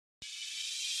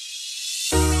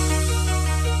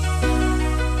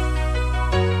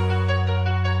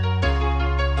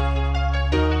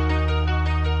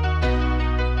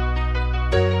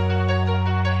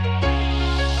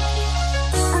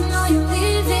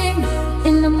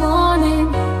in the morning,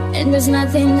 and there's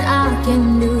nothing I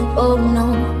can do. Oh no,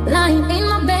 lying in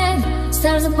my bed,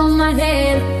 stars upon my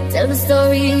head, tell the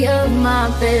story of my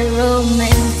bad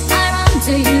romance. I run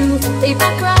to you, babe,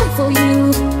 I cry for you,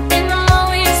 and I'm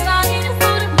always fighting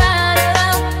for the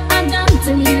battle I've done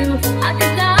to you. I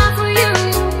could die for you,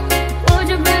 would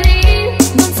you believe?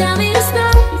 Don't tell me to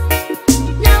stop,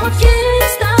 now I can't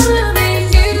stop loving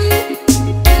you,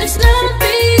 and there's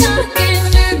nothing I can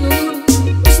do.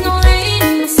 There's no rain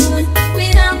in the sun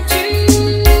without you.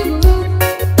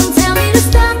 Don't tell me to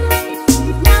stop,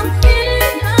 now I can't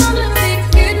stop loving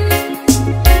you,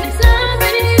 and there's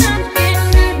nothing I can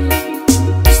do.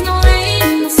 There's no rain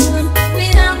in the sun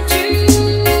without you.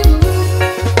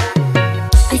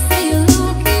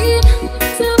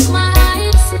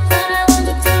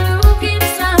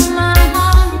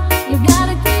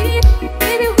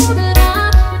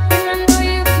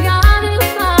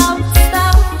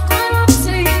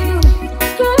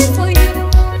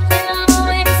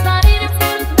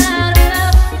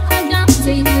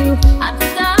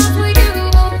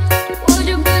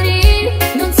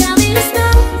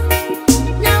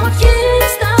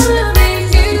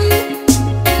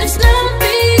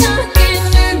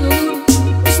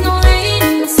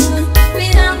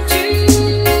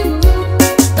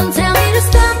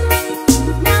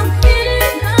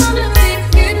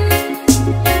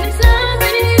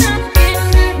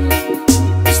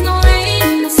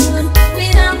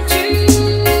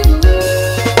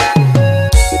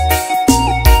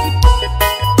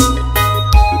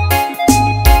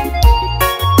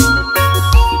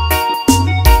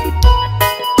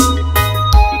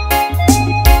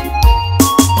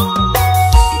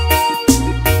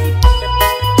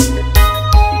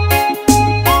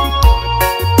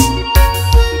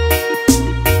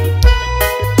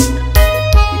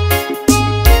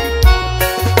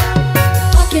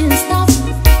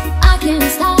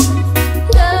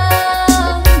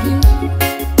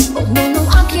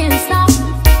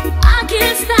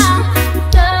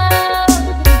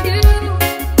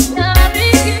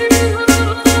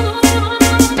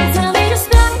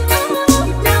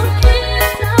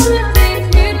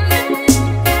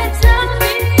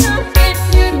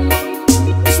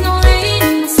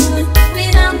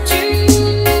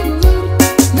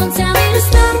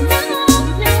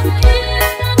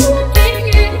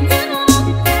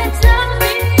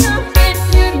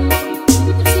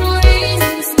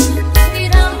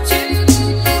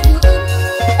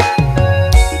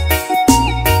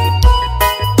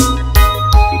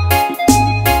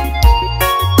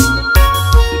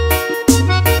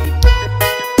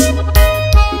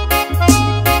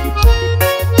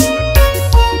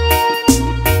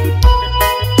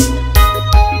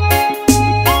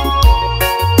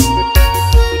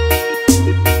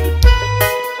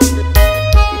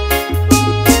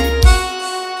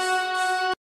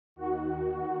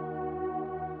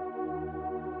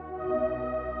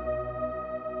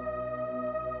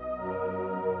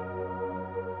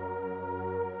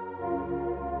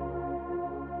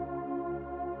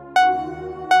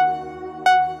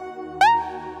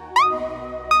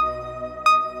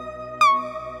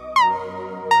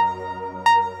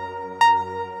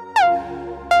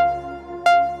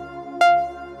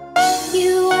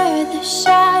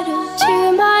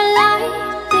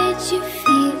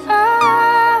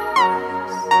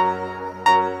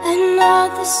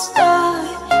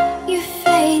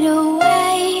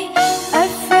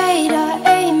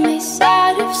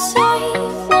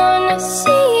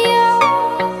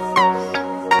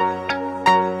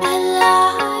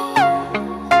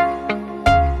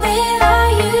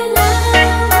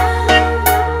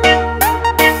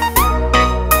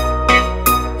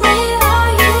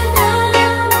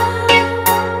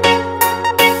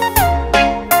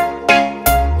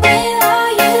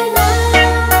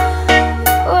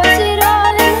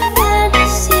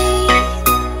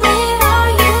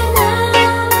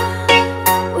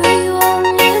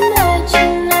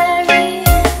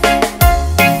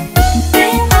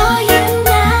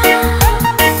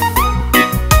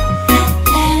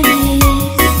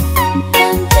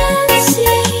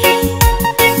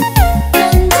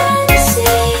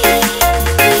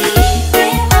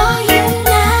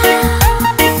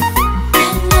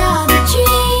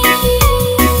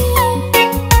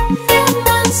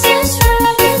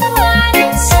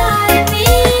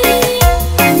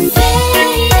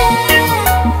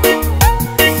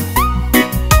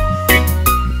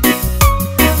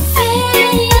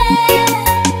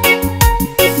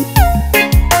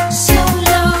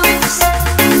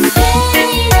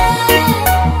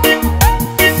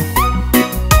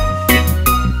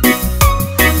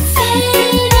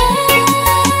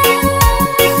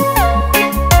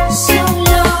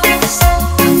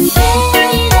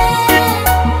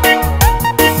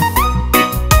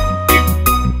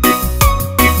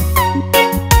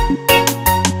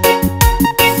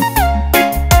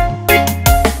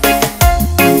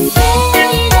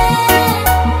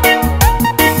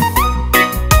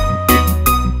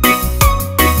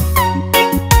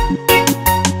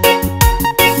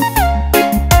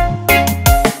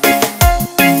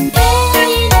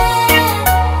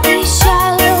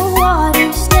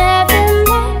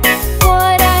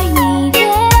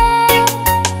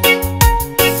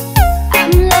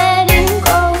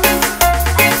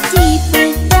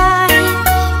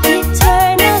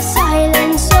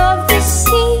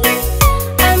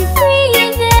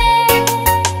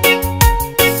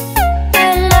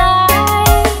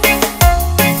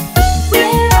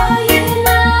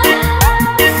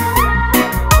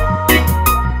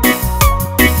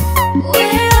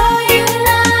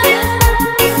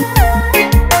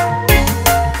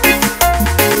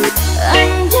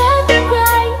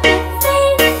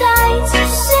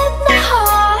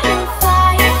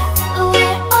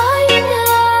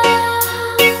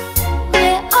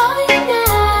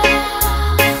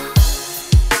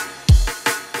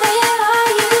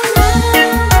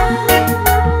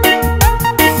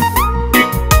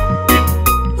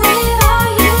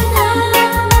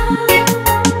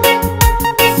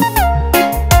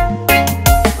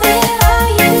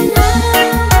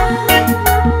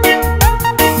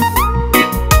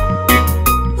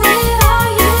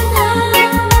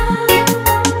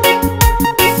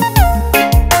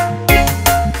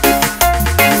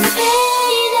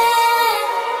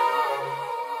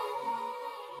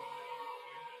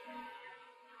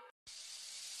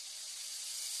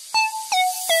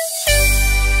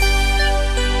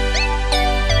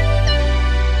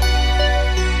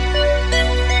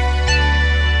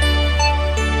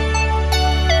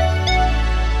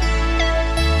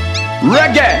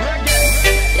 Reggae.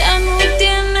 Ya no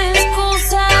tiene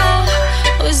excusa,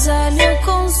 hoy salió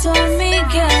con su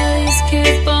amiga, dice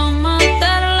que pa'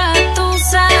 matar la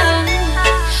tusa,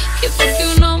 que porque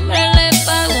un hombre le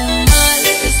pagó mal,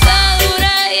 está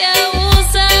dura y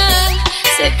abusa,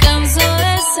 se cansó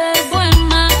de ser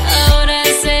buena, ahora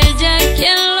es ella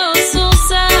quien los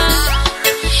usa,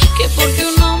 que porque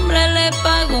un hombre le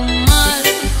pagó mal,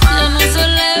 ya no se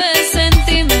le ve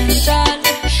sentimental,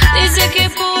 dice que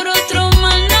por otro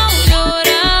mal no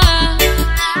llora,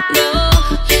 no,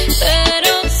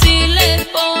 pero si le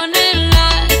ponen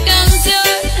la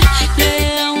canción,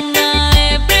 le da una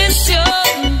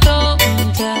depresión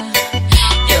tonta,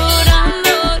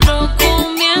 llorando lo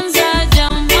comienza a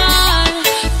llamar,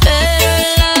 pero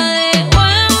la dejó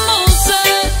en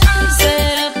buzón,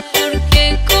 será porque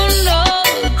con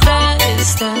otra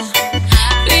está,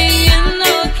 pidiendo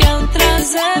que a otra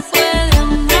se puede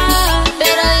amar.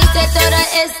 Pero hice todo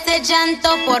este llanto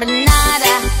por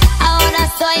nada. Ahora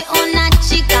soy una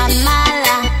chica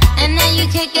mala. And now you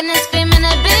kicking and screaming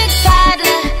a big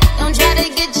toddler. Don't try to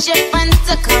get your friends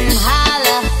to come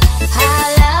holla,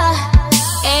 holla.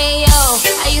 Ayo,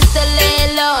 I used to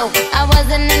lay low. I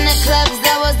wasn't in the clubs,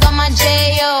 that was on my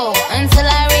J.O. Until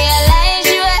I realized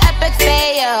you were epic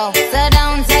fail. So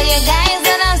don't tell your guys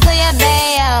that I'm still your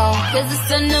bayo. Cause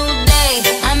it's a new day,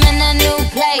 I'm in a new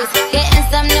place, getting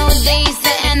some new days,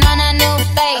 sitting on a new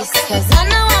face. Cause I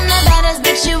know I'm the baddest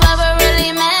bitch you ever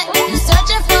really met. You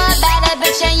searching for a better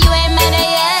bitch and you ain't met her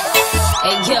yet.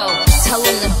 Hey yo, tell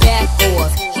him to back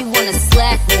off. He wanna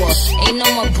slack off. Ain't no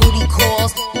more booty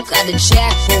calls. You got a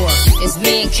jack for. It's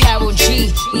me and Carol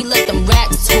G. We let them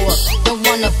racks talk. Don't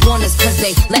run up on us cause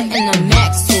they letting the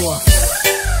max off.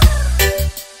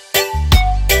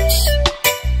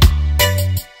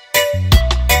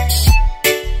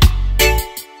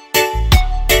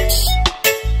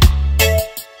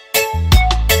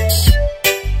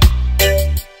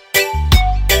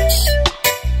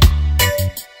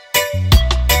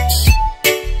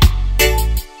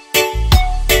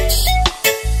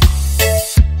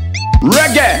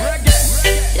 Reggae.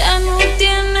 Ya no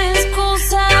tiene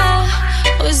excusa,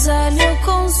 hoy salió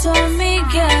con su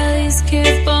amiga, dice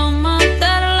que pa'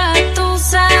 matar la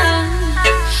tusa,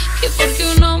 que porque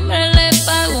un hombre le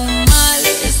pagó mal,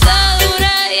 está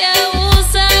dura y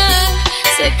abusa,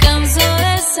 se cansó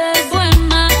de ser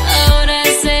buena, ahora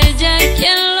es ella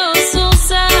quien los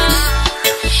usa,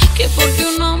 que porque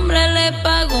un hombre le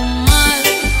pagó mal,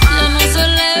 ya no se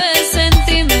le ve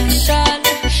sentimental,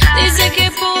 dice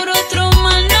que por otro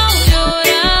mal no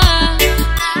llora,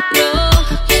 no,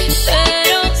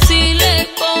 pero si le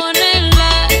ponen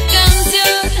la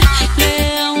canción, le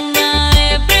da una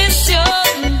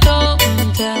depresión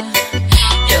tonta,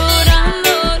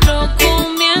 llorando lo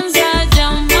comienza a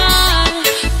llamar,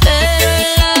 pero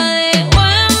la dejó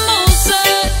en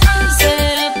buzón,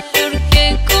 será porque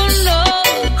con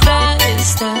otra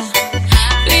está,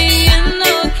 pidiendo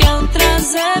que a otra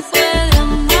se puede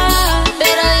amar.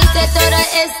 Pero hice todo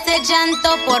este llanto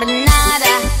por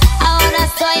nada. Ahora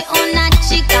soy una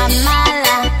chica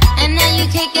mala. And now you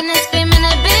kicking and screaming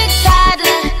a big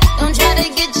toddler. Don't try to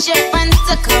get your friends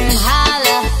to come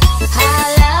holla,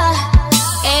 holla.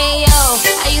 Ayo,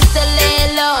 I used to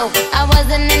lay low. I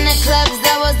wasn't in the clubs,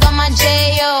 that was on my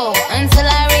J.O. Until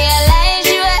I realized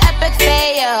you were epic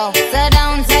fail. So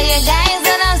don't tell your guys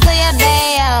that I'm still your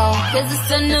bayo. Cause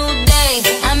it's a new day,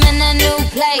 I'm in a new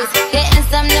place, getting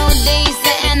some new days,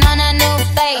 sitting on a new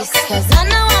face. Cause I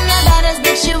know I'm the baddest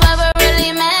bitch you ever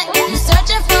really met. You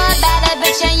searching for a better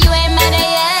bitch and you ain't met her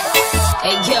yet.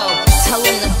 Hey yo, tell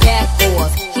him to back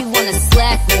off. He wanna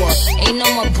slack off. Ain't no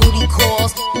more booty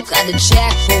calls. You got a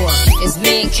jack for. It's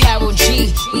me and Carol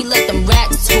G. We let them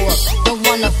racks talk. Don't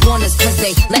run up on us cause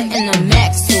they letting the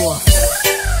max off.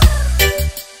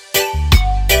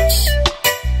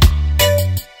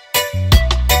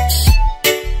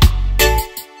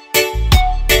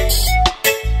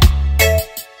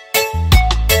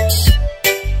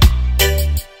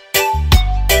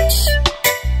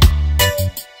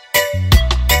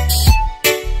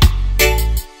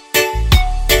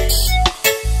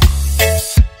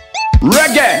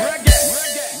 Reggae.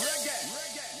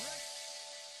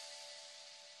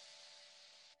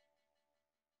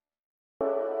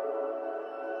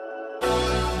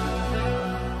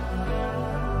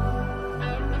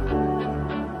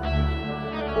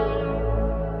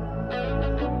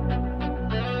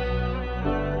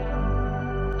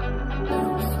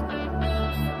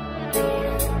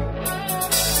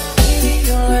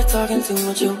 Talking too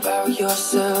much about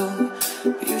yourself,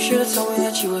 but you should've told me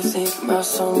that you were thinking about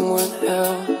someone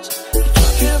else. You're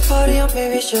talking party or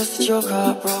maybe it's just that your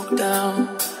car broke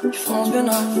down. Your phone's been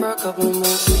off for a couple of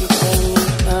months, so you can't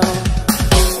leave now.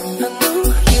 I knew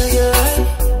you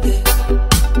liked it,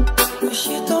 but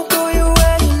shit don't go your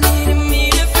way. You needed me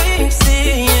to fix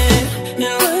it, yeah.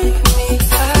 And like me,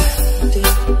 I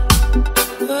did,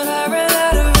 but I ran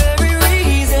out of every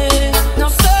reason. Now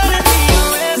suddenly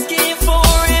you're asking for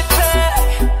it back.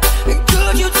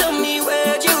 Could you tell me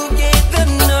where'd you get the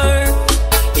nerve?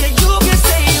 Yeah, you can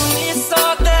say you miss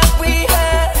all that we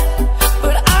had,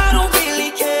 but I don't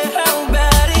really care how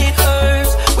bad it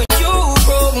hurts when you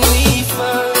broke me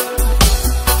first.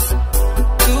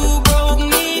 You broke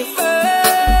me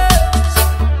first.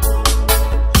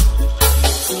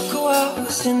 Look who I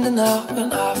was in the now when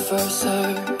I first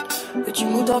heard that you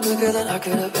moved on quicker than I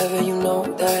could have ever, you know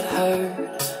that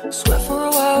hurt. Swear for a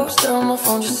while I was there on my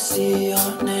phone just to see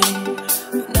your name,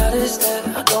 but now that it's dead,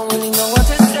 I don't really know what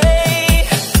to say.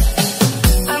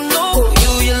 I know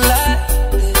you like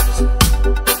this,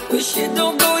 but shit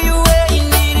don't go your way. You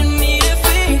needed me to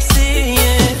fix it,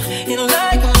 yeah. And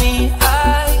like me, I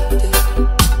did,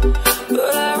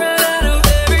 but I ran out of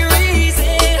every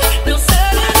reason. Now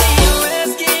suddenly you're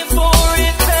asking for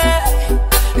it back.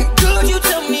 Could you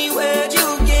tell me where'd you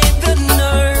get the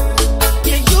nerve?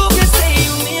 Yeah, you can say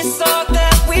you miss all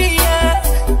that we had,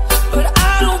 but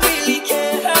I don't really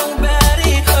care how bad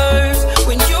it hurts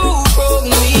when you broke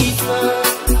me first.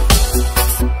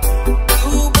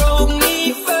 You broke me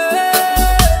first.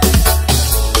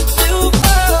 You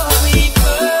broke me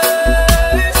first.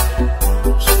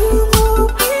 You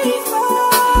broke me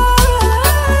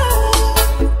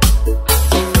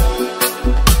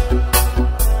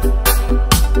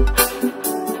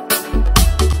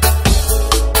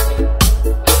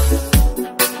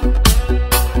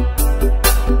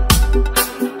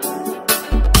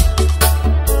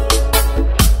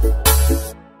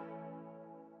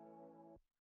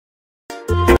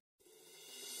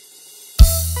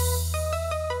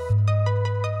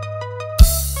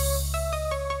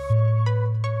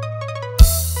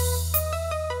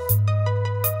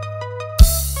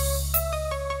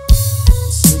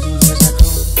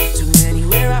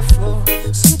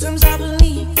Sometimes I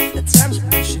believe, at times I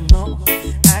wish you know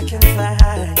I can fly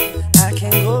high, I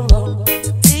can go low.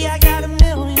 Today I got a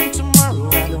million, tomorrow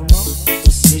I don't know.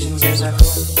 Decisions as I go,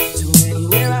 to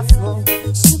anywhere I flow.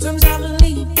 Sometimes I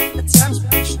believe, at times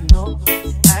I wish you know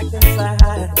I can fly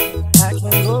high, I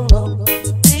can go low.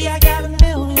 Today I got a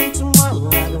million, tomorrow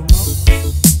I don't know.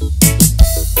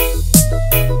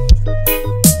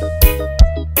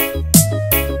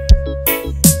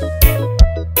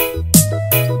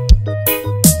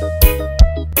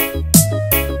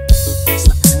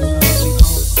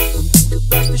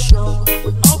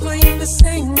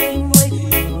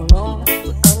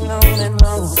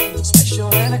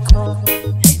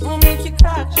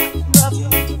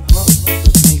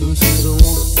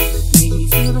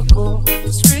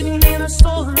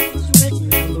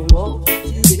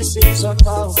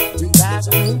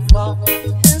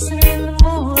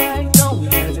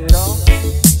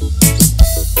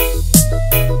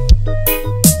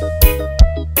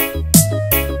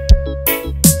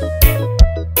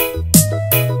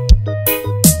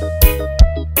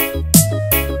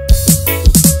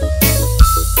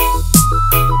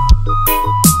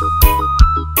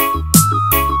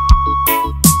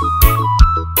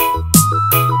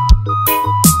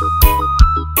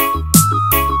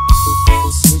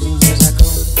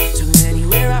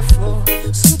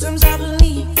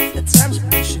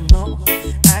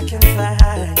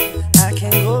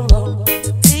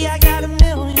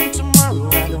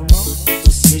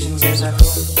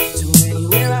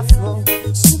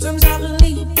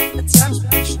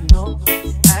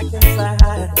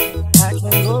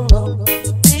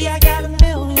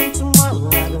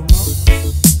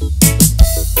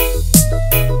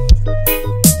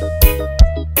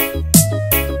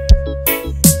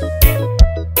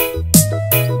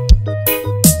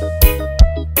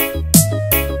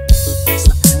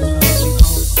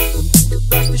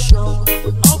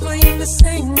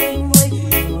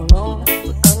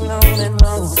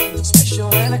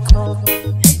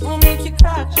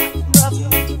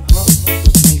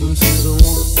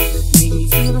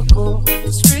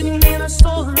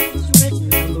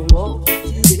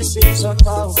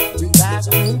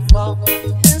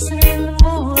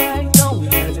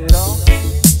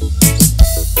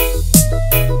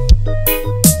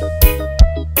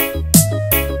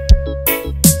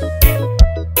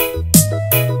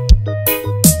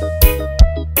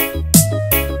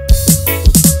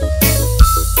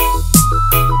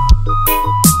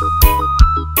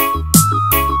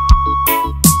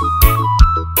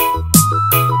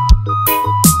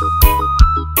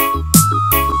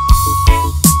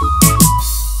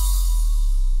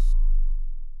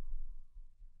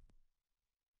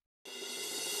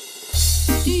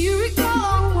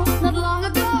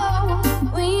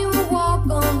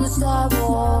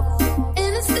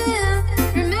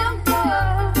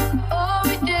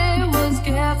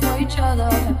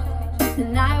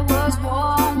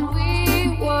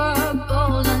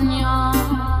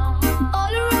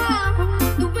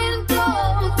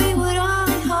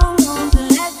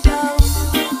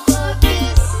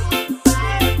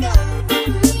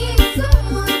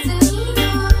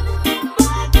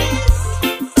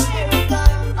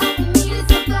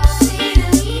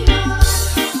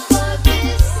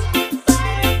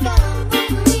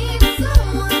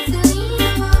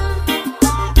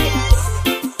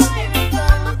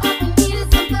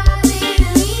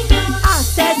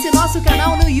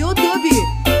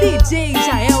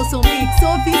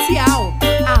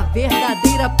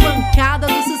 a pancada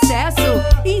do sucesso.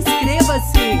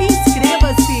 Inscreva-se,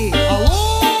 inscreva-se.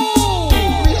 Alô,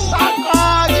 me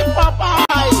sacode,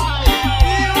 papai.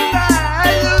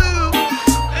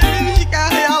 Ele de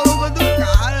carro é a logo do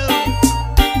cara.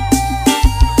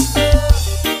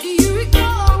 Do you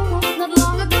recall, not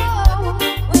long ago,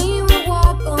 when you would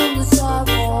walk on the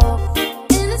sidewalk?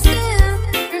 And I still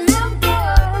remember,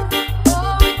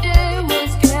 all we did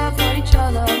was care for each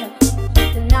other.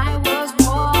 The night was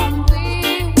warm,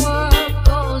 we were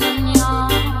golden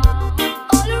young.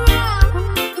 All around,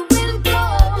 the wind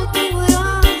blows, we would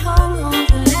all hold on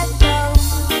to let go.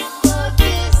 But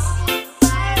this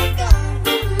fire gone,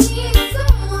 we need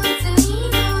someone to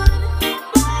lean on.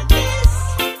 But this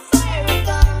fire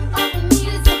gone, all we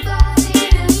need is somebody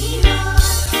to lean on.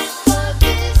 But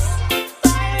this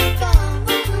fire gone,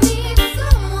 we need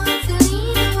someone to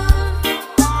lean on.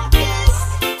 But this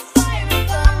fire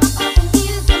gone, all we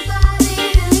need is somebody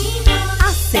to lean on.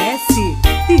 Acesse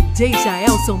DJ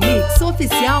Jaelson Mix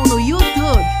Oficial no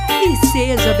YouTube e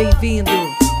seja bem-vindo.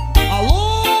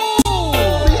 Alô,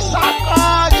 me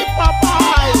sacode,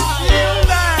 papai.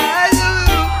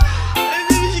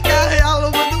 Ele de carro é a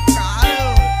logo do cara.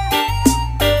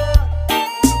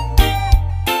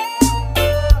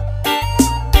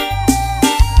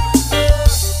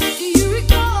 Do you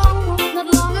recall, not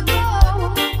long ago,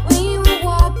 when you would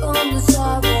walk on the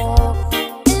sidewalk?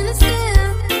 And I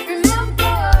still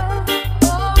remember,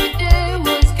 all we did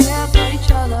was care for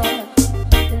each other.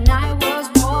 The night was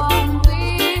warm, we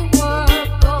were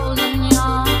golden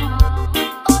young.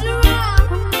 All around,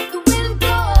 the wind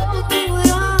blows, we would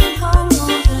all hold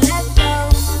on to let go.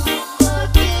 But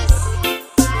this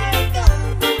fire gone,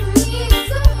 we need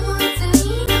someone to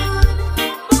lean on.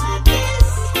 But this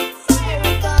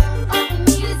fire gone, all we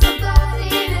need is somebody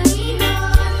to lean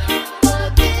on. But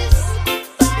this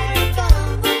fire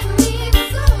gone, we need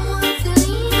someone to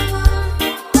lean on.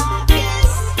 But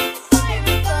this fire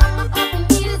gone, all we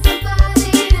need is somebody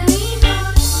to lean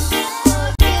on.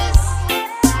 But this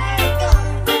fire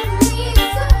gone, we need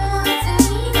someone to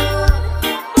lean on.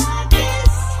 But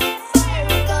this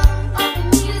fire gone, all we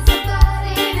need is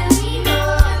somebody to lean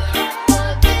on.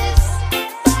 But this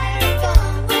fire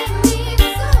gone, we need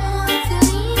someone to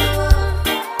lean on.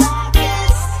 But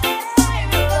this fire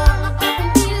gone, all we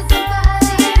need is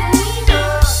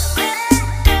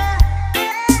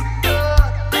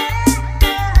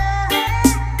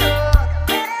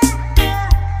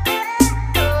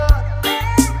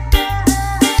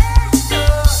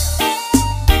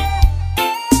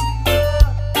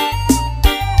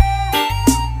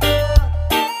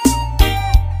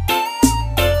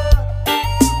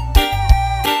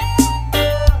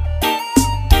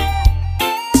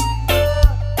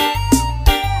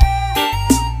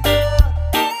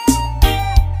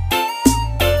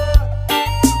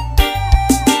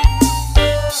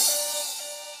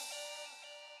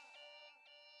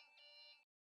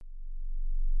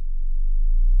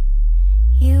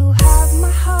You have my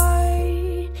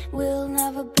heart, we'll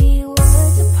never be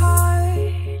worlds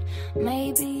apart.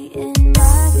 Maybe in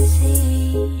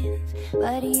magazines,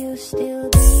 but you still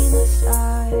be my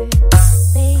star,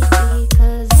 baby.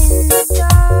 'Cause in the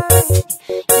dark,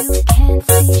 you can't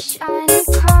see shining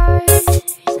cars,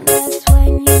 and that's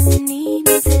when you need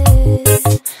me there.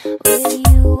 With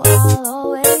you, I'll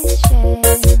always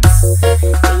share.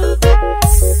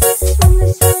 Because when the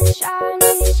sun shines,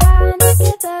 we shine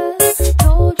together.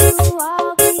 Told you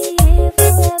I'll be here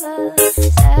forever.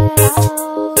 Said I'll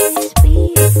always be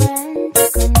your friend.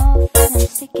 Took an oath and I'm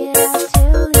stick it out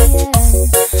till the end.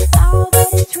 Now that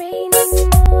it's raining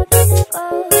more than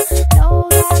ever, know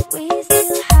that we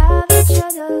still have each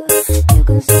other. You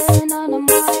can stand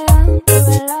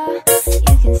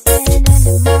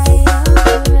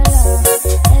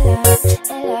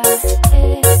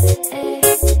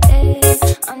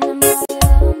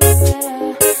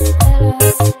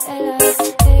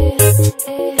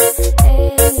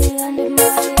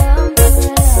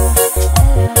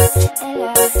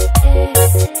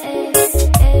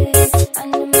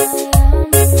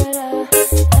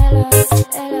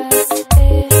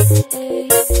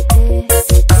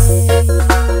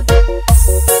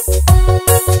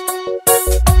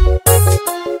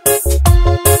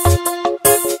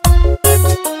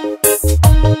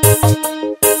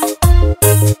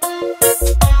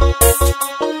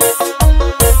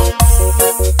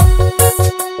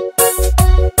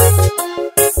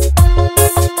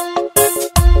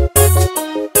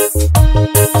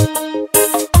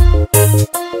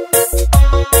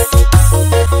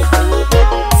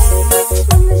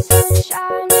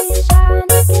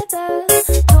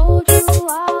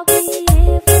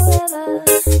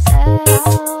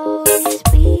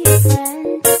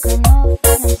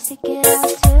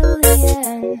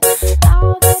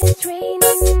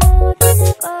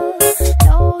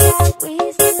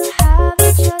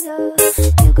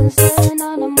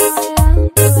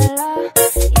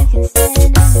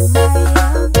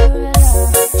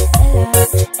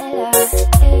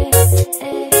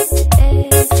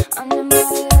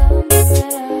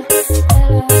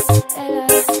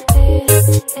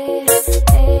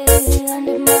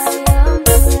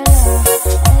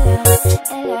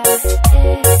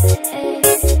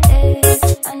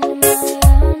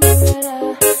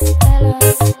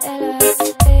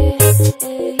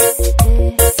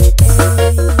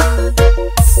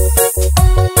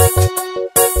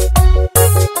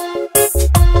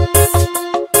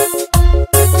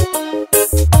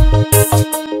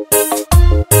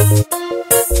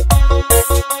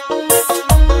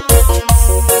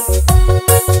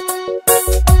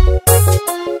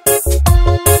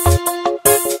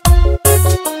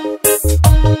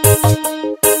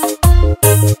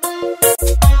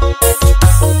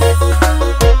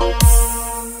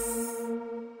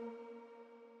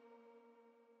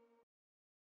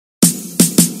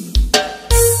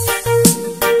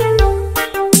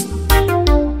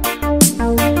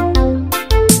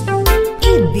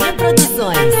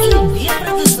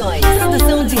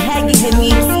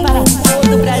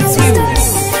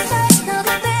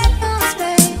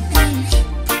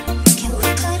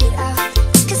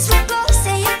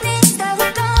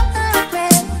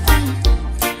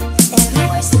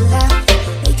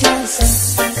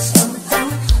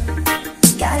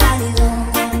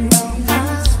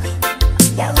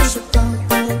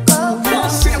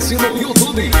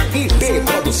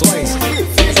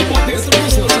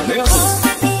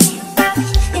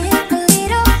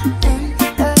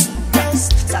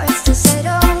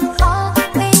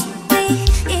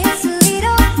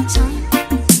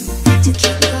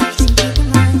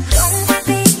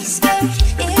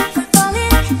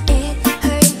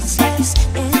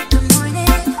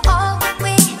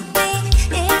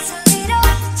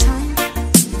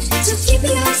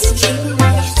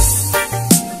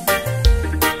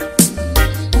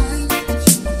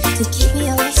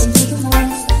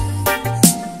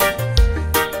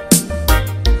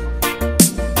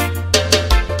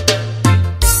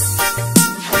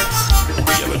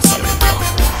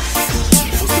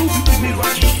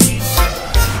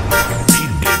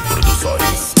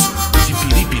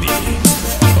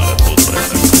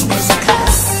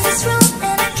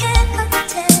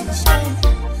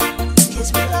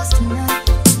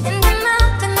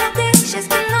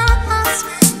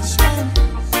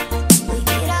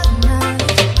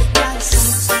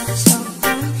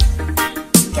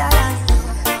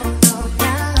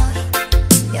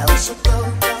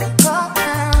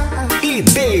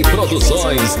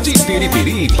Produções de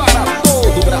Piripiri para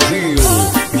todo o Brasil.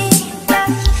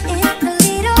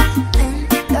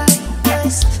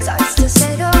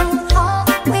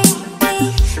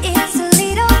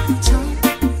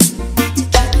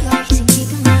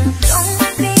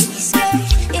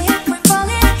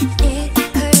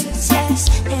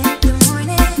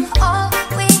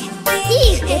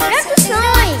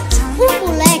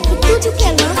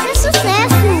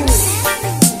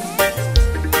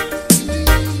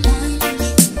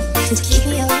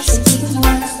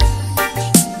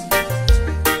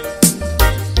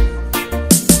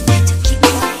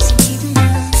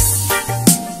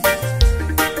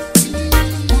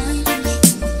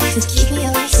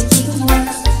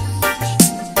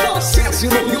 Acesse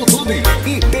no YouTube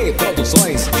e dê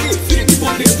produções e fique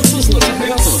por dentro dos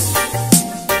lançamentos.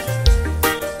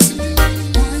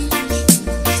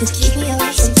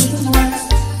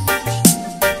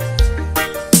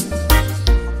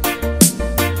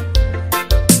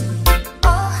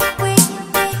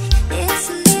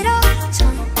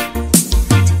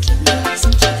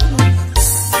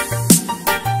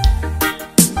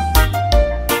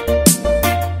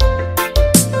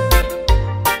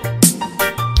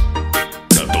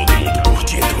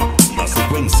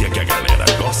 Que a galera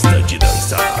gosta de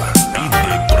dançar.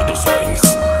 ID Produções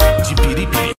de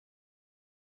Piripiri.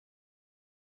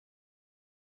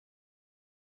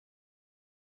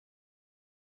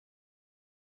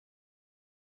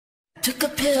 Took a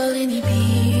pill in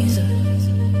Ibiza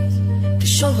to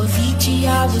show Avicii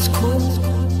I was cool.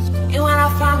 And when I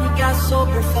finally got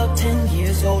sober, felt 10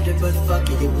 years older. But fuck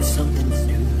it, it was something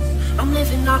new. I'm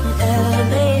living out in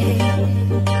LA.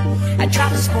 I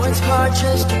drive a sports car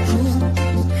just to prove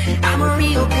I'm a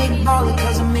real big baller,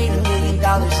 cause I made $1 million and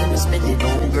I spent it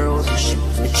on girls and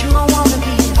shoes. But you don't wanna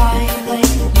be high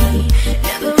like me,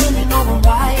 never really know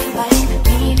why like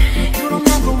me. You don't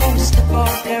ever wanna step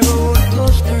off that roller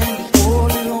coaster and be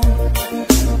all alone.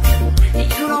 And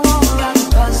you don't wanna ride the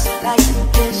bus like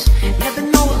this, never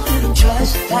know who to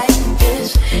trust like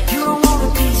this. You don't wanna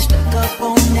be stuck up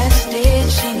on that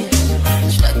stage singing,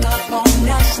 stuck up on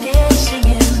that stage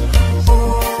singing.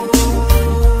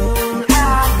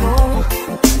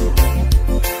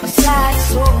 Sad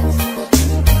souls,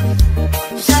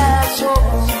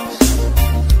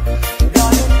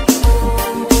 darling,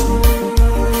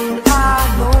 I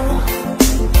know.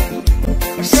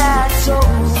 Sad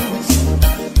souls,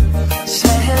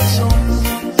 sad souls.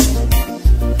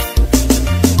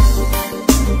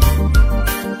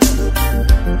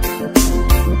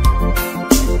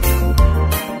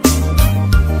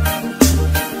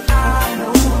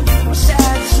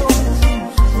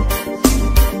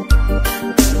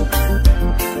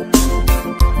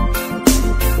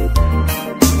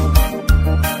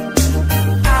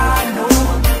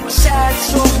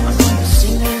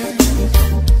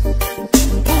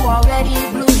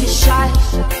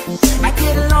 I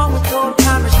get along with old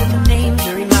timers with the names,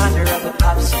 a reminder of a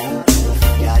pop song.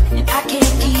 And I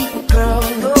can't keep a girl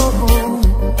alone.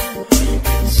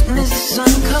 As soon as the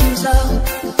sun comes up,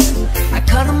 I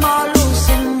cut them all loose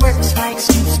and work's my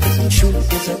excuse. Cause the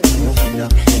truth is I've been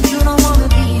enough. And you don't wanna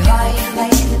be high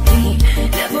like me,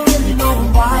 never really know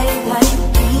why like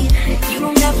me. You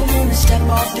don't ever wanna step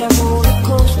off that roller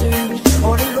coaster and be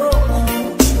all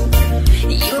alone.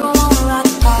 You don't wanna ride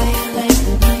the bike like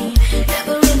me,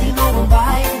 never really know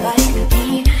why like me.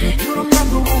 You don't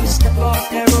ever wanna step off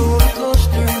that roller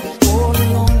coaster and be all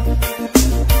alone.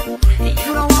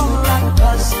 You don't wanna ride the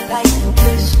bus like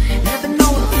this, never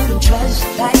know who to trust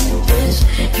like this.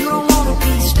 You don't wanna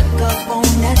be stuck up on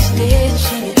that stage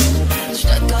singing,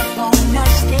 stuck up on that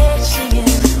stage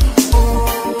singing. Oh,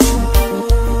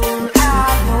 I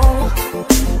know.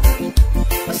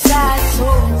 Sad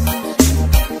souls,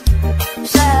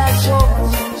 sad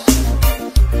souls,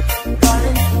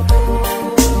 darling,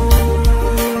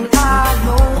 I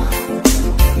know.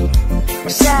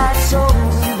 Sad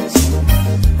souls,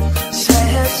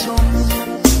 sad souls.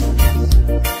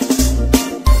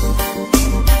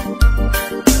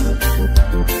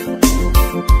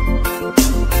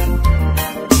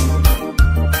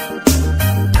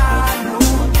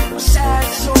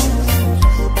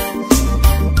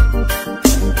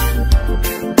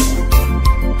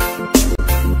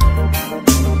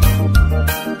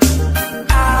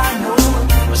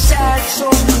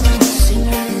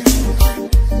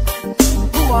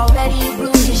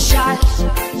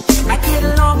 I get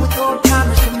along with old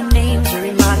timers from the names, a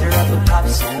reminder of a pop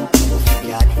song people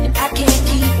forgot. And I can't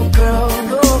keep a girl,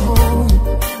 no.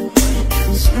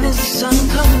 As soon as the sun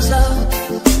comes up,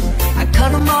 I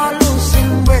cut them all loose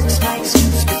and work's my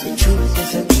excuse. But the truth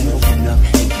is I've been enough.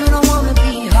 And you don't wanna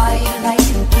be high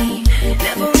like me,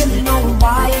 never really know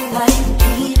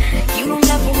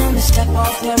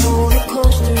that roller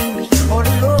coaster and be all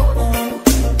alone.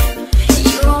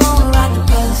 You don't wanna ride the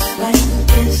bus like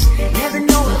this, never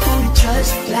know who to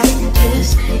trust like this.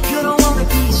 You don't wanna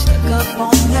be stuck up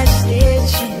on that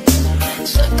station,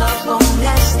 stuck up on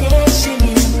that station.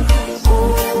 Oh,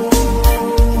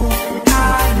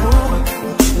 I know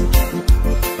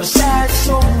a sad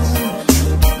soul,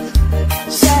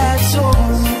 sad soul,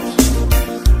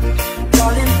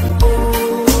 darling. Oh,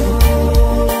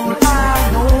 I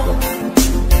know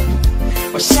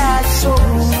a sad soul,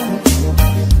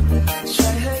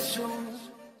 sad soul.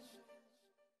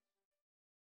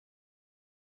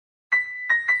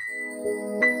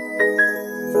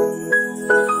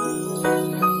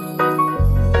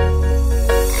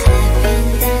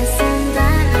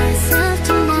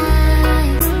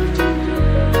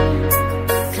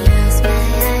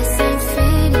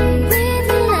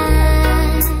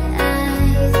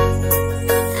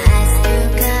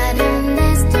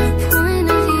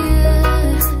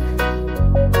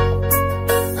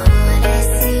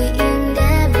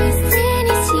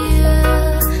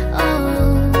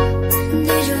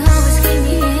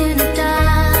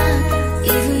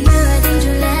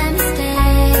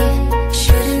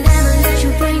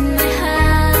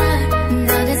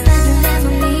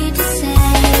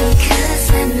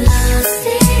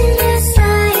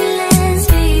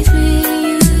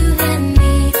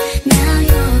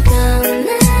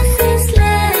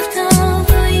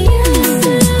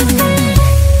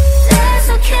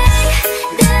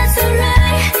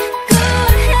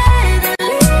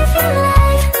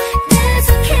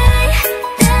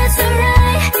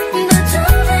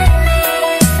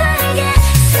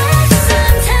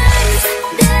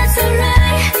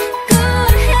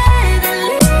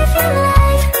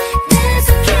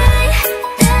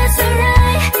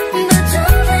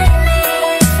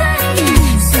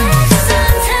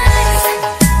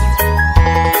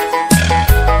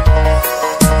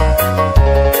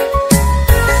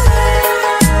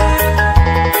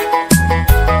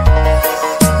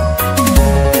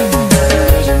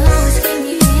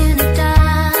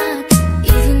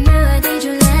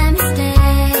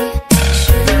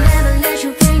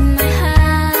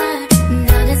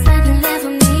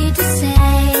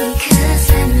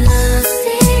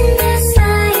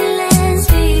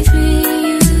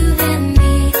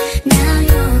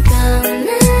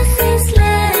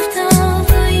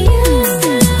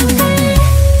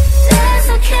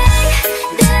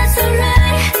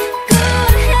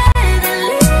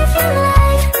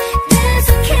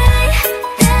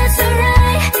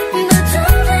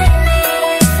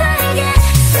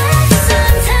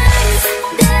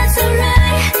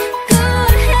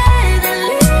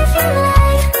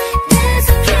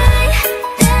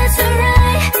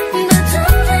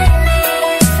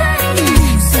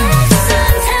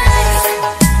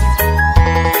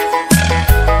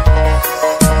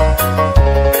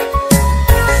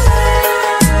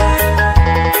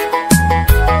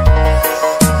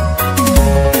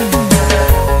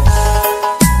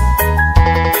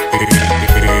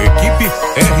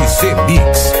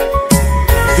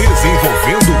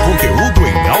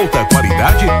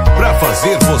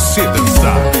 Fazer você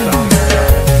dançar.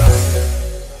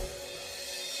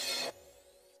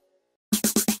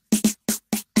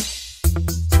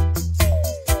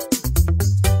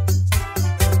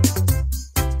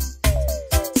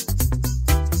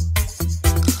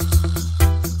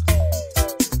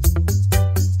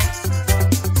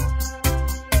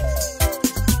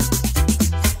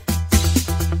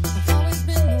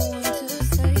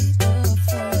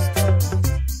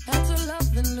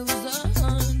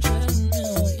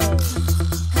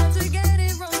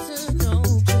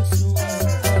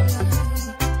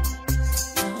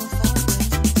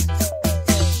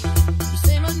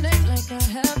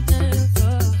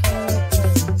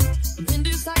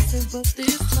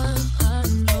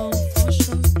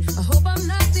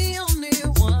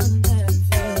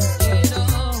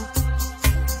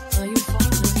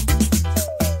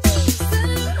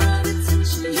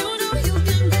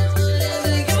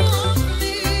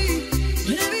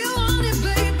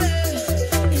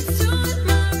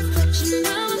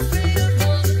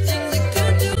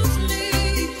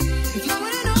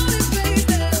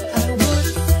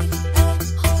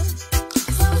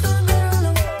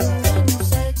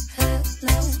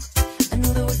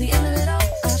 the end of it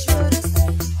all.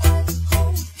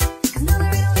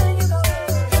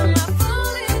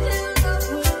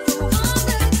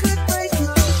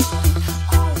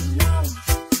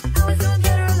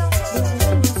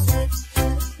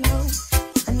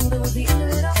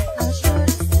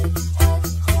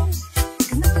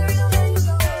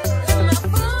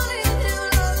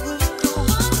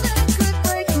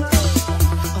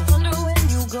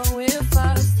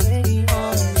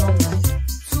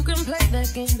 don't play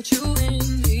that game, but you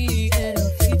win me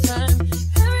every time.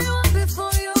 Everyone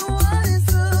before you was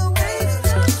a waste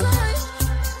of time.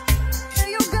 Yeah,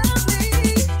 you got me.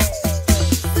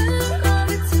 Center of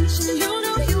attention, you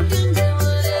know you can get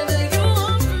whatever you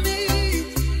want from me.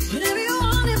 Whatever you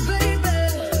want it, baby.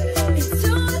 It's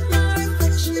you and my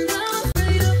reflection. I'm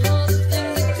afraid of all the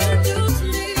things it could do to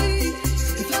me.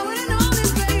 If I would've known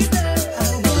this, baby,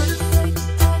 I would've stayed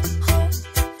at home.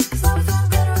 'Cause I was all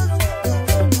better alone.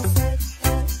 When you said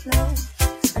that no,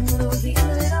 I knew that was the end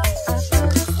of it all. I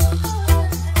should've just hold on.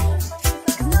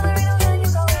 'Cause now that I know where you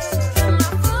go, am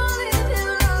I falling in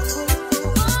love with the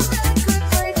one that could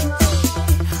break my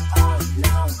heart? Oh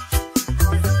no, I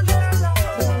was all better alone.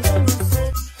 When you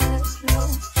said that no,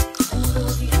 I knew that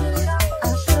was the end of it all.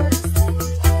 I should've stayed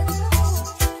at home.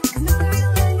 'Cause now that I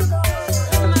know where you go,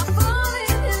 am I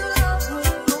falling in love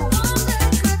with the one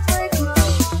that could break my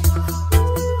heart?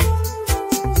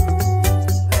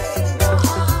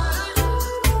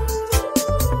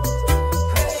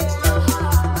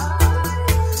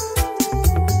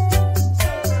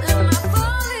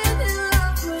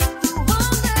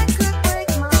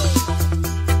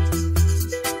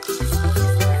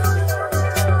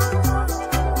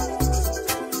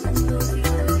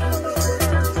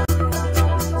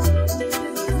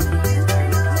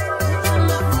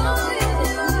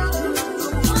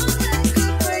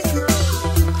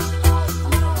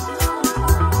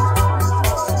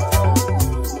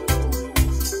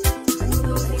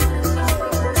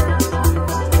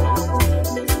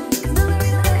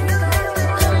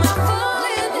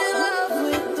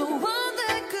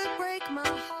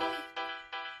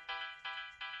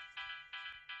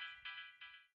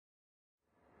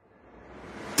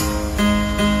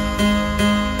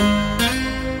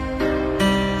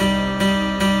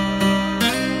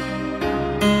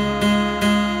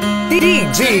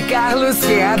 DJ Carlos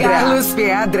Pedra. Carlos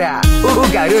Pedra. O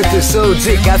garoto show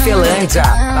de Cafelândia.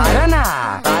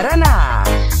 Paraná, Paraná.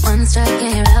 One strike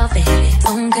and you're out, baby.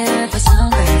 Don't care if I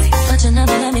sound crazy, but you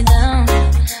never let me down.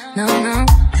 No, no,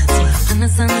 that's why when the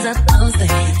sun's up, I'll stay.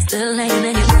 Still laying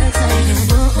in your bed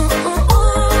saying, ooh, ooh, ooh,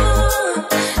 ooh.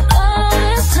 All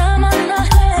this time on my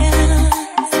hands.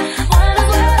 Why the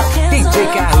world can't DJ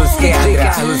Carlos Pedra. DJ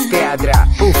Carlos Pedra.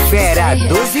 O fera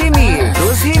dos remix.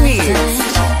 Dos remix.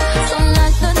 So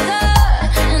lock the door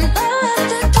and throw out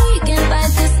the key. Can't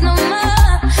fight this no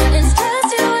more. It's just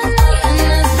you and me, and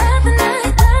there's nothing I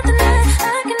can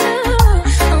do.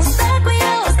 I'm stuck with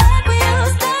you, stuck with you,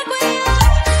 stuck with you.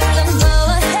 So go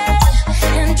ahead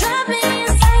and drive me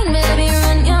insane, baby.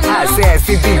 Run your mouth.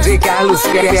 Acesse DJ Carlos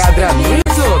Pedra no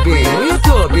YouTube. No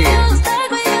YouTube.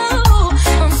 Stuck with you,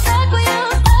 I'm stuck with you,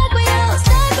 stuck with you,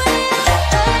 stuck with you.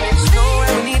 There's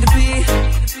nowhere we need to be.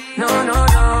 No, no,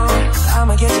 no.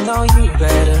 I'ma get to know you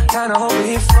better. Kinda hope we're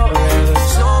here forever.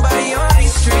 There's nobody on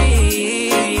these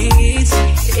streets.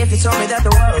 If you told me that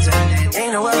the world's ending,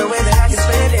 ain't no other way that I can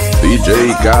spend it.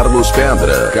 DJ Carlos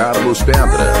Pedra. Carlos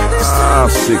Pedra. A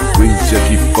sequência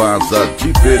que faz a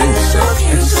diferença.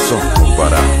 É só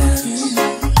comparar.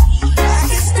 I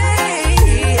can stay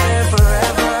here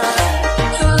forever.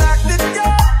 So lock the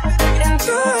door and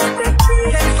throw out the key.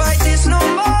 Can't fight this no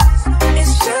more.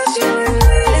 It's just you and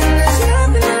me, and there's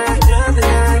nothing I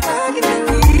can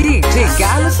do. DJ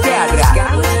Carlos Pedra.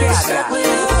 Carlos Pedra.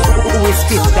 O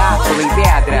espetáculo em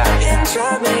pedra. And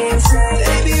drive me insane.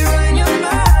 Baby, run your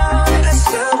mouth. I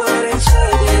still wanna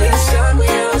tell you. I'm stuck with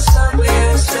you, stuck with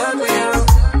you, stuck with you.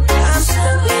 I'm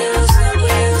stuck with you, stuck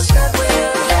with you, stuck with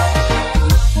you.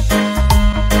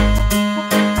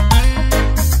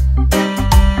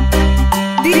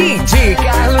 DJ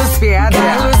Carlos Pedra.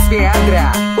 Carlos Pedra.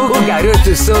 O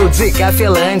garoto show de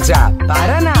Cafelândia.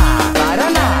 Paraná,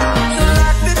 Paraná.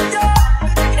 Lock the door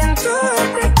and throw out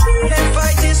the key. Can't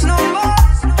fight this no more.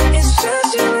 It's just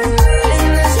you and me, and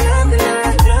there's nothing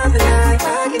I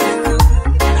can do.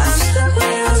 I'm stuck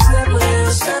with you, stuck with you,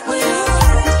 stuck with you.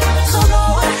 So go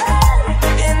ahead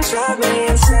and drive me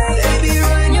insane. Baby,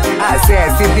 run your mouth.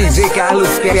 Acesse DJ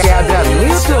Carlos Pedra no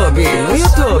YouTube. No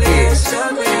YouTube.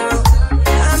 Stuck with you.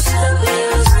 I'm stuck with you,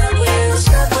 stuck with you,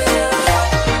 stuck with you.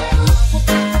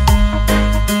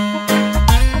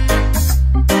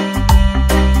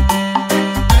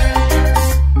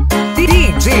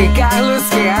 DJ Carlos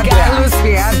Pedra. Carlos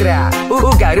Pedra. O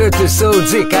garoto show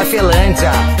de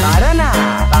Cafelândia. Paraná,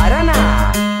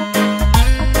 Paraná.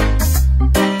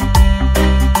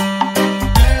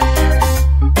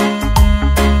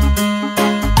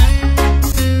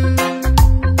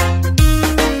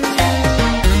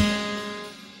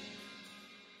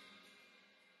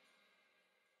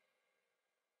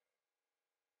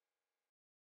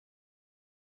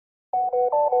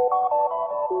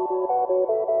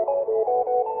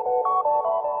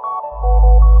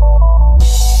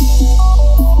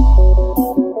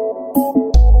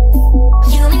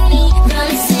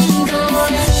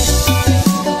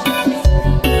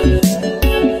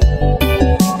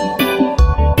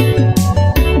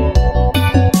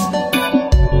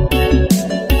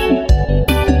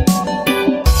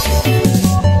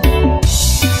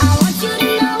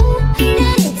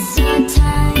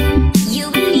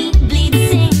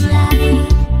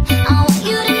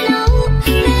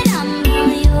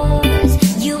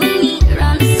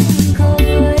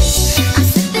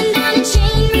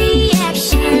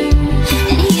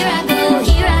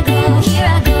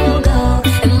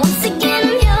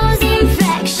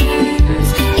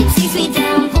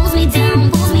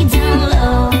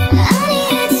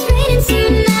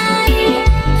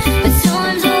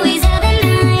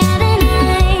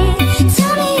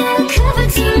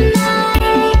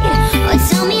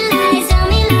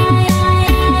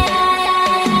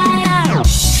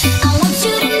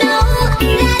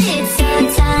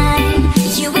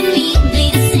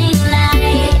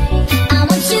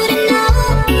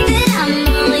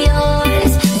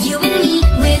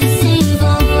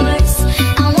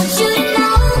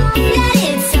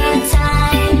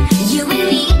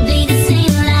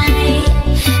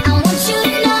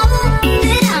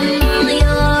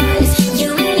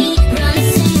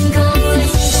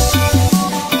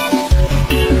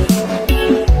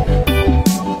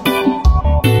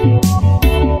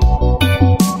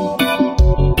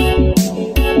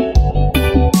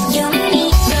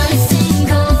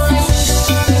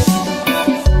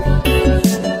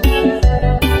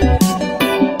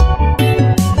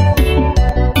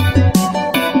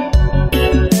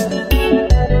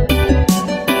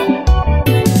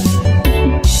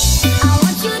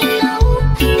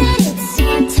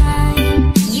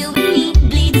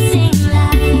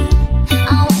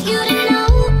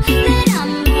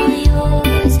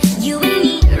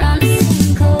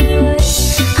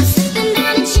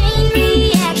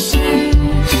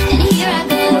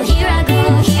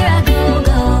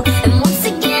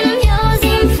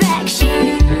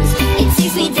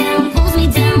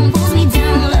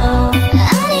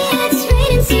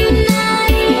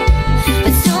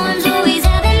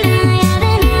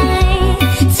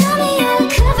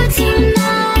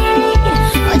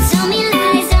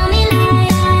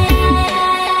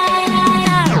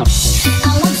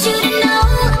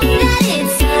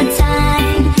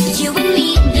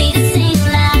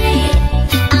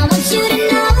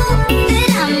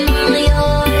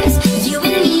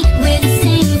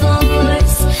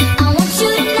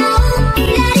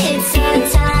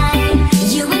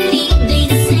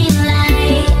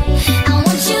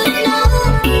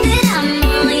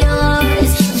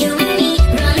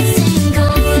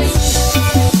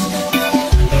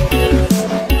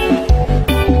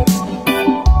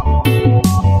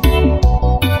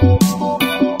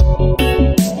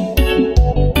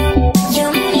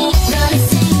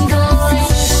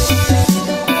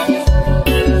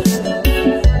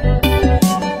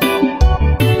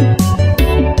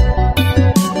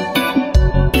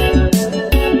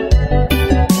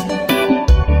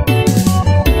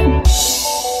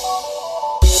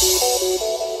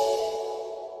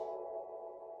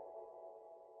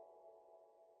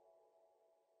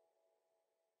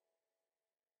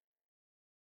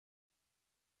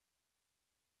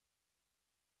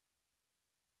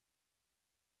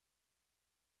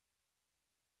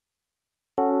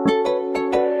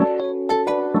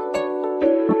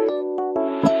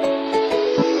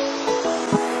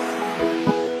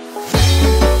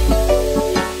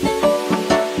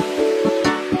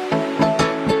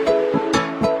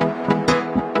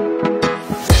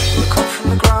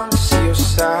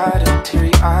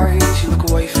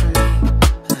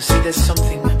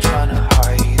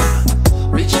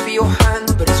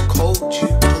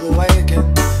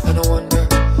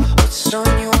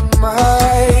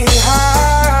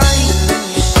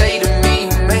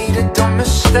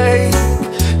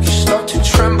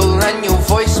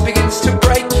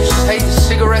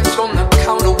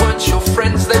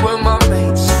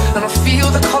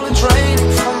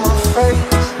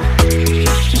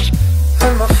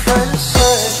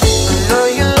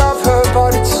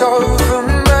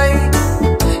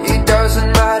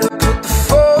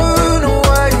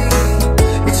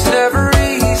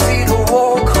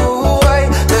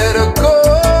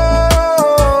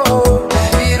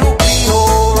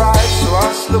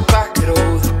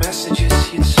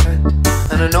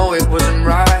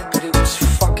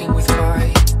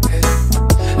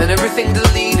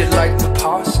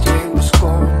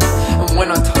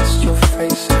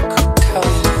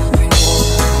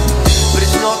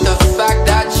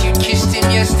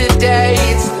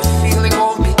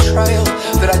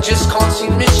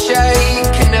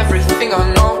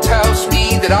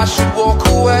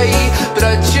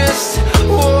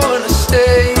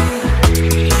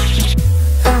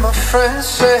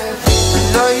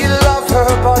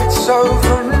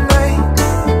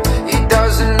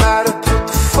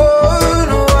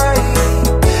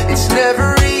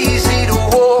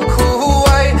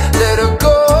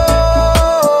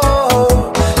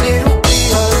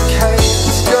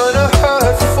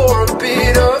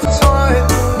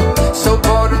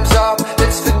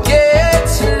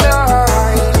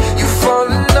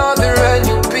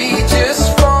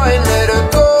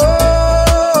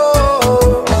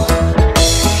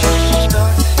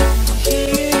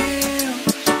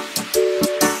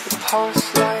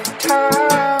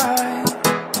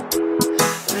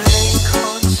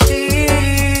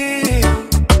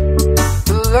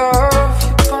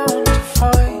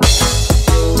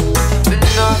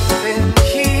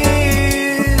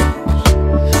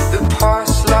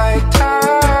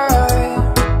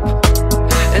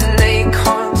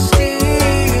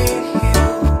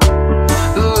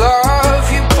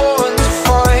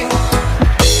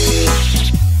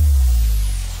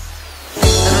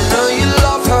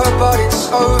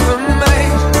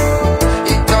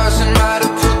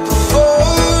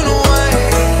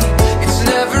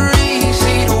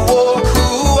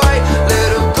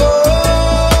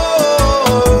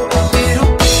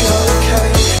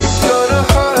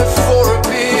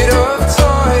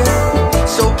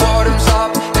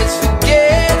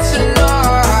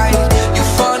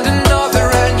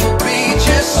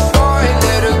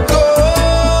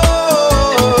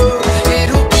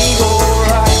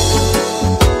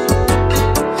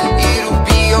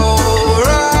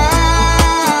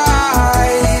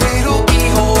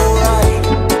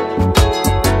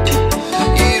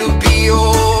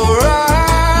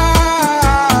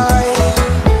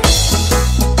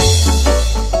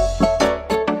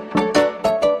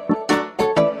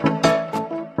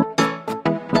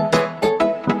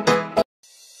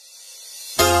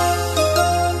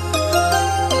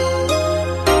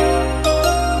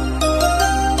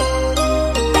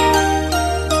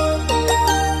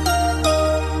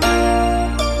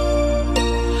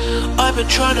 been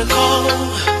trying to call.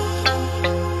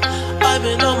 I've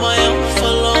been on my own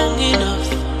for long enough.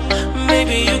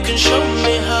 Maybe you can show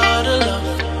me how to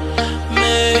love.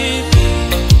 Maybe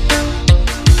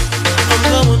I'm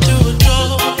going through a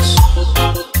drought.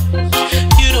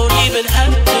 You don't even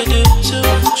have to do too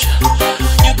much.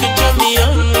 You can turn me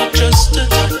on with just a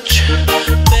touch,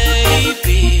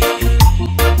 baby.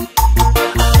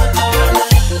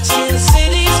 See the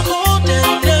city's cold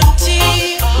and empty.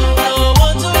 No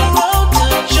one's around to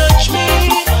judge me.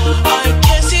 I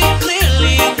can see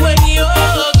clearly when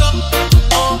you're gone.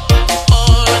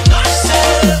 And I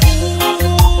said,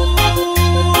 ooh,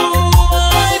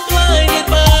 I'm blinded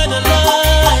by the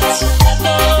lights.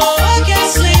 No, I can't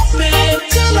sleep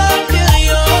until I feel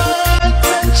your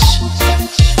touch.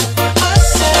 I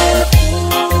said,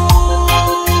 ooh,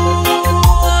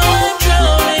 I'm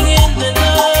drowning in the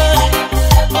night.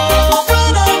 Oh,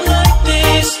 when I'm like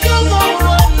this, you're the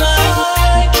one I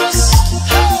trust.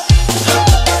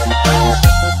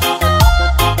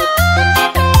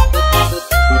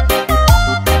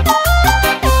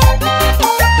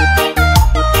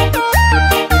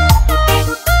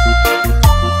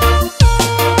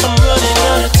 I'm running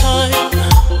out of time,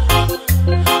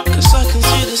 'cause I can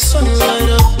see the sun light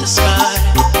up the sky.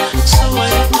 So I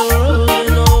hit the road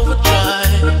in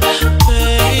overdrive,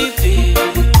 baby.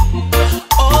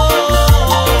 Oh,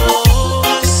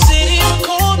 the city's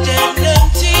cold and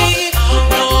empty.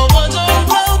 No one's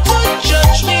around to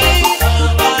judge me.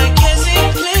 I can see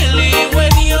clearly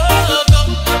when you're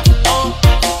gone.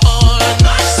 And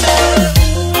I said,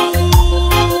 ooh,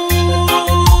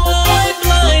 I'm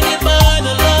blinded by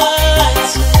the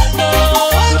lights. No,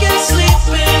 I can't sleep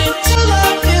until I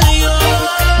feel your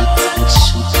touch.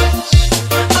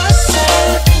 I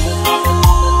said, ooh,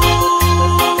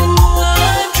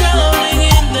 I'm drowning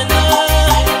in the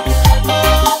night.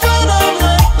 Oh, when I'm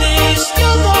like this,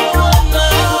 you're the one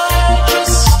I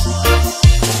trust.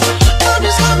 I'm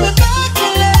just coming back to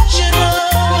let you know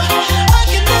I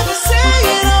can never say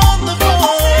it on the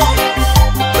phone.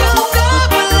 We'll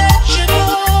never let you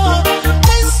know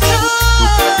this time.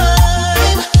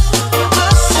 I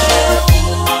said,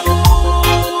 ooh,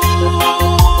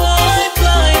 I'm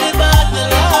blinded by the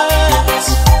lights.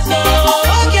 No,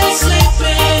 I can't sleep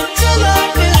until I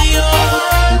feel your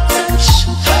touch.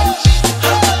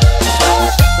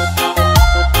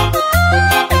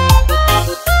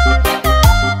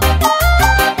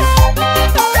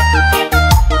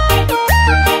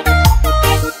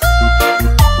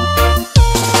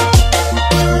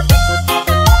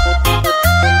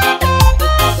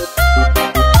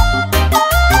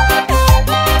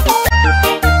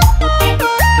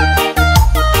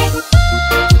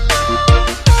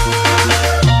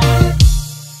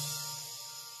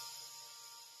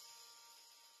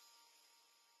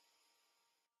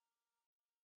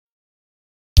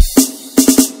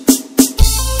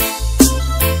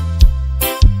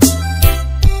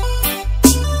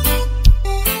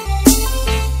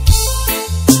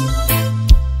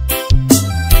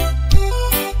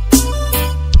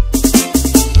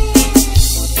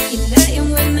 You're laying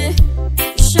with me,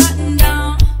 you're shutting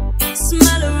down.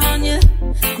 Smell around you,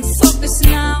 I'm focused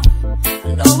now.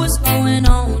 I know what's going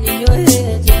on in your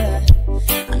head, yeah.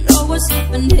 I know what's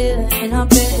happened here in our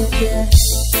bed, yeah.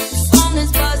 The phone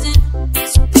is buzzing,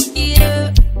 so pick it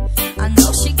up. I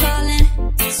know she calling,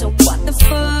 so what the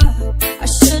fuck? I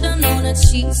should've known that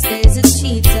she stays a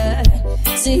cheater.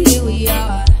 So here we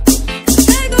are.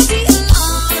 There goes the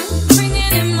alarm,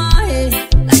 ringing in my head,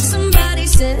 like somebody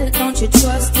said, don't you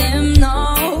trust him?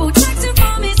 No. Texting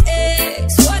from his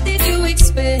ex, what did you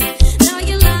expect? Now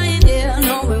you're lying here,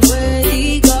 knowing where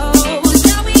he goes.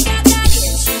 Now we got that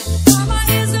issue, mama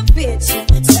is a bitch.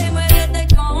 Same way that they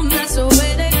come, that's the way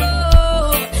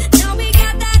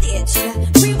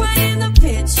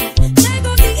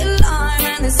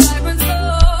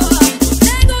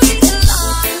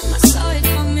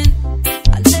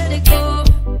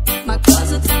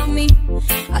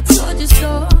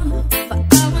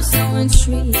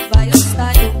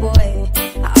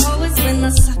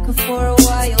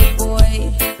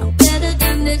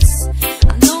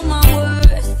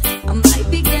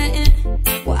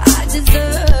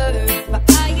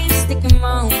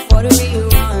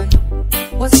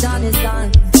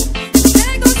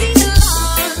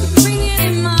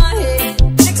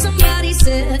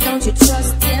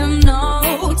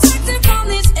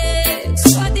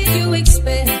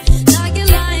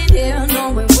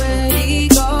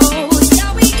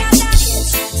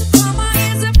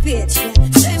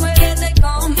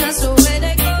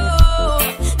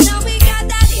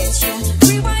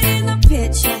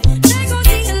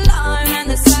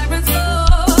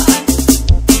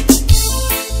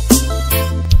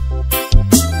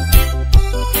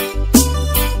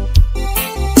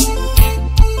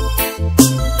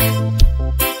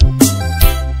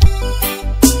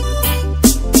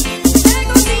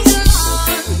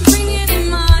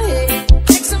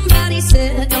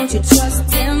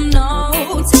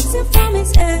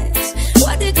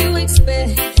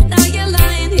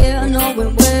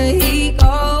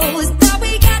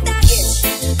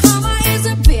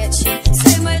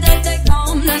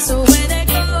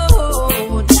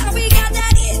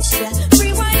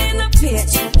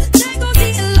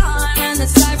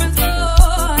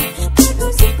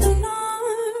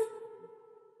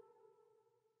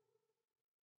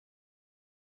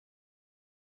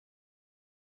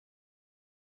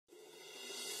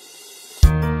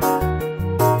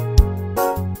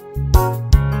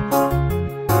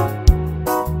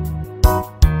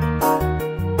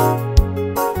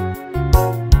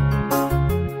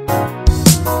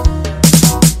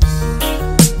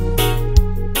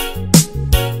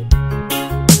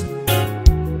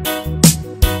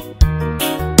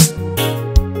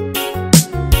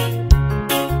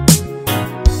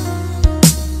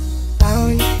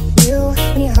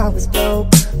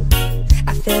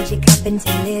cup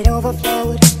until it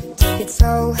overflowed. Took it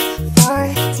so far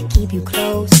to keep you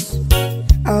close.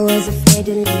 I was afraid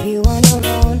to leave you on your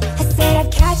own. I said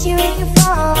I'd catch you if you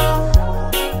fall,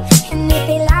 and if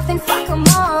they laugh then fuck them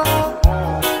all.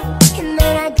 And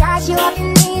then I got you off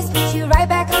your knees, put you right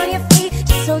back on your feet,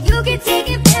 just so you could take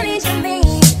advantage of me.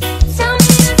 Tell me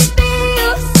everything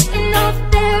you sitting up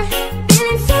there,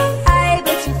 feeling so high,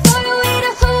 but you far away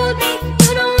to hold me.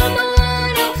 You don't want the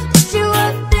one who put you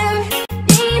up there.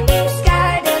 Need the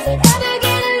sky, does it ever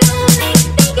get lonely?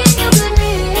 Thinking you could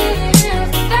live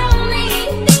without me,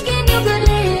 thinking you could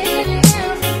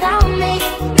live without me.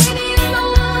 Maybe I'm the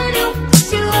one who put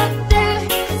you up there,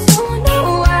 so I know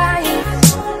why.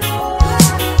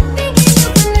 Thinking you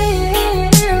could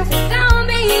live without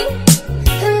me,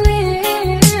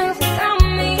 live without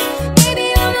me. Maybe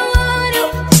I'm the one who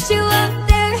put you up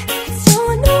there, so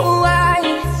I know why.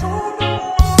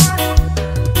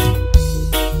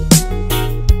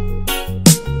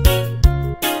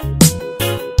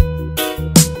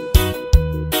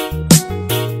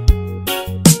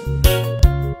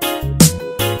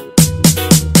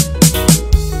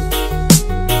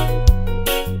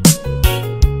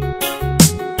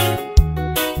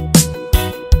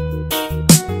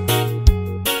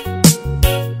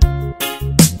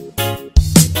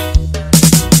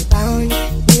 Found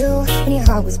you when your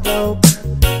heart was broke.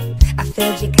 I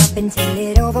filled your cup until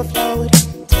it overflowed.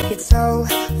 Took it so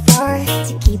far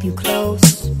to keep you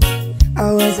close.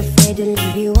 I was afraid to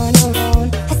leave you on your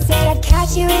own. I said I'd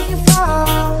catch you if you fall,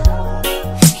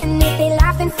 and if they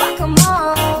laugh then fuck them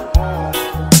all.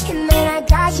 And then I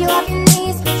got you off your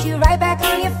knees, put you right back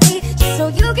on your feet, just so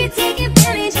you could take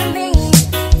advantage of me.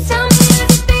 Tell me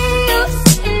everything you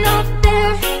sitting up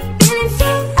there, feeling so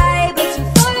high, but you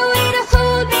far away to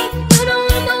hold me. You don't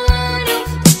want the one who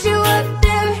put you up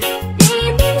there.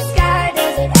 Need the sky,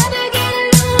 does it ever get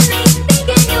lonely?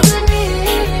 Thinking you could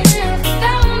live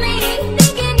without me,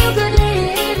 thinking you could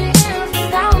live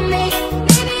without me.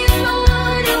 Maybe I'm the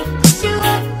one who put you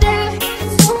up there,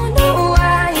 so I know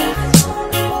why.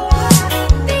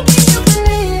 Thinking you could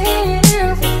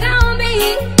live without me,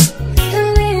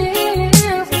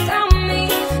 live without me.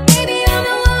 Maybe I'm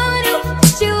the one who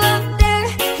put you up there,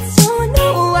 so I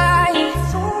know why.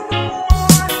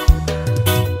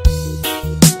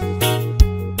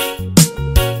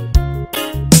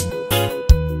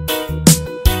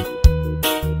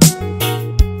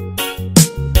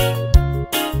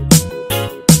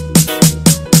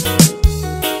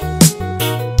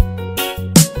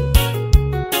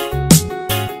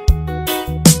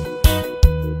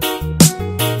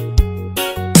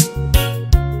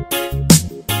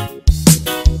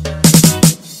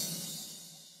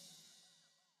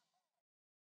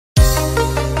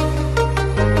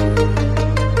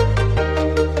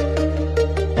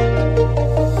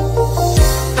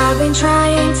 I've been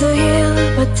trying to heal,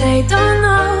 but they don't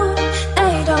know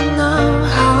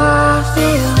how I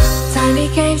feel. Time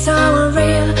became so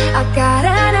unreal, I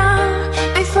gotta know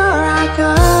before I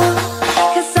go.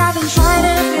 Cause I've been trying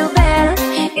to feel better,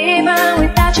 even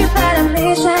without you, but I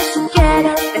miss us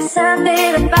together. There's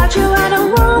something about you I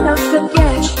don't wanna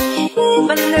forget.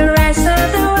 Even the rest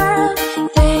of the world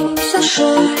thinks I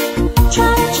should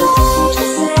try to change the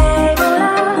same old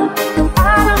love. I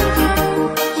don't care,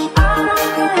 I don't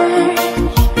care.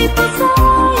 People say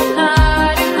you're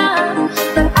not enough,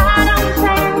 but I don't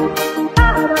care, I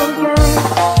don't care.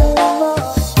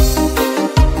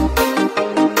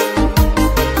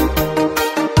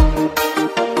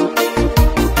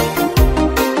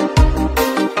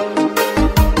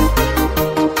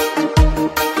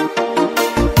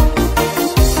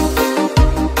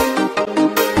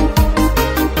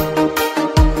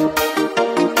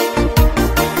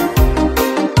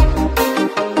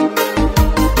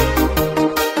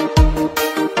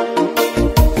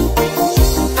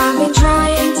 I've been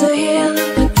trying to heal,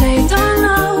 but they don't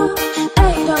know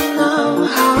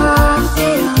how I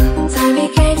feel. Time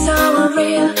became so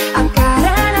unreal, I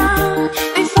gotta know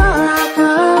before I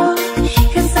go.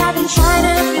 Cause I've been trying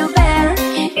to feel better,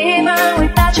 even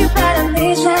without you, but I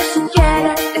miss us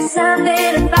together. There's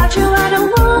something about you I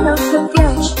don't wanna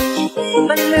forget.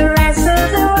 Even the rest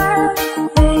of the world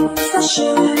thinks I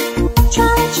should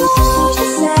try to change the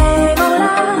same old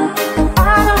love. I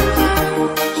don't care,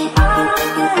 I don't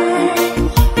care.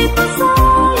 People say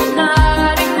you're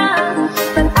not enough,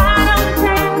 but I don't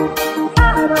care, I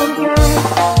don't care.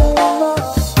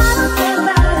 I don't care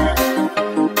about it.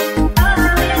 All I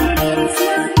really need is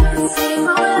you, the same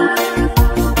old love.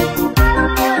 I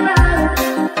don't care about it.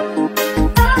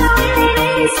 All I really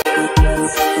need is you, the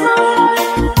same old love.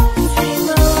 Same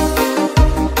old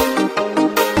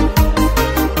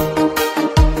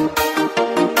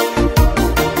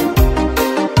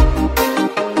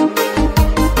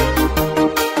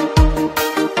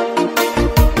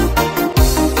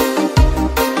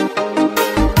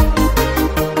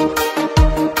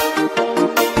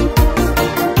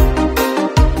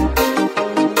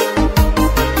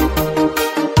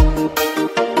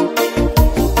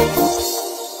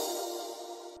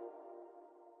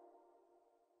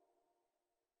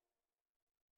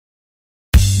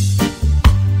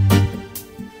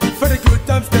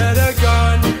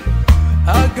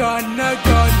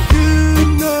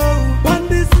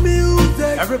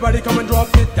everybody come and drop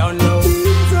it down low.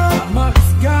 Max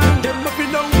Gang, them up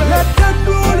in nowhere. Let them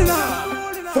roll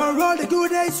now. For all the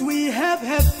good days we have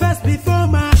passed before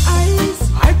my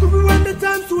eyes. I could remember the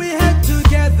times we had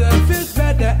together. Feels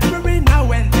better every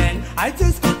now and then. I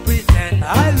just could pretend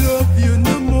I love you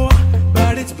no more,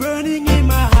 but it's burning in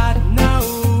my heart now.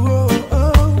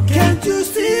 Can't you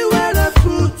see what I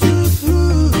put you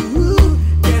through?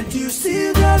 Can't you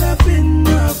see that I've been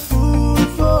a fool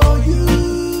for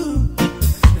you?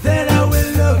 That I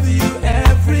will love you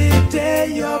every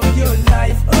day of your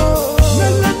life. Oh,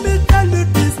 now let me tell you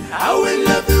this, I will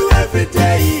love you every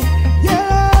day.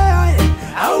 Yeah,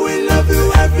 I will love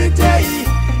you every day.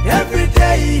 Every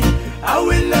day, I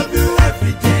will love you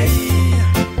every day.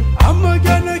 I'm not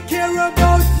gonna care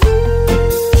about you.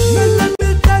 Now let me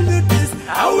tell you this, I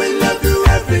will love you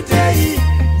every day.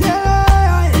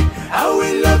 Yeah, I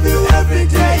will love you every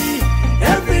day.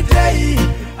 Every day,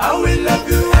 I will love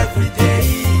you every day.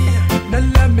 Now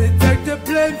let me take the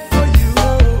blame for you.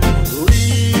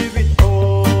 Leave it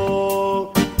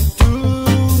all to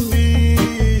me.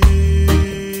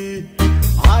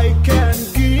 I can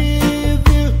give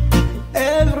you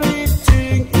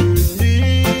everything you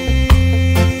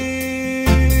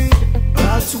need.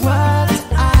 That's what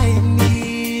I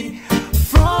need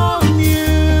from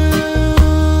you.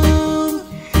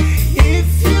 If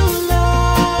you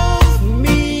love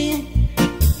me,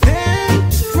 then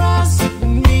trust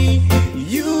me.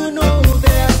 You know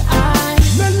that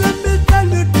Now let me tell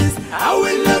you this, I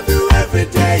will love you every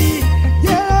day.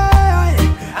 Yeah,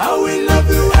 I will love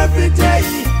you every day.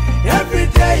 Every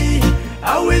day,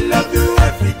 I will love you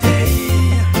every day.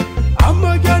 I'm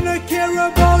not gonna care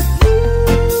about you.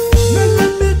 Now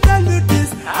let me tell you this,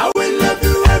 I will love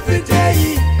you every day.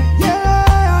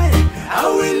 Yeah, I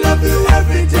will love you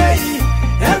every day.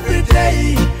 Every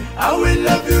day, I will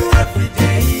love you every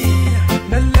day.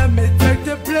 Now let me take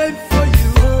the blame for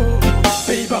you.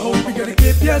 Babe, I hope you're gonna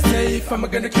keep you safe. I'm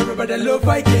gonna care about the love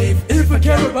I gave. If I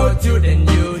care about you, then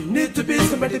you need to be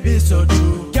somebody, be so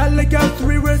true. Girl, I got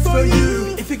 3 words for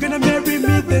you. If you're gonna marry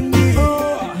me, then you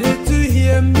need to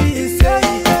hear me.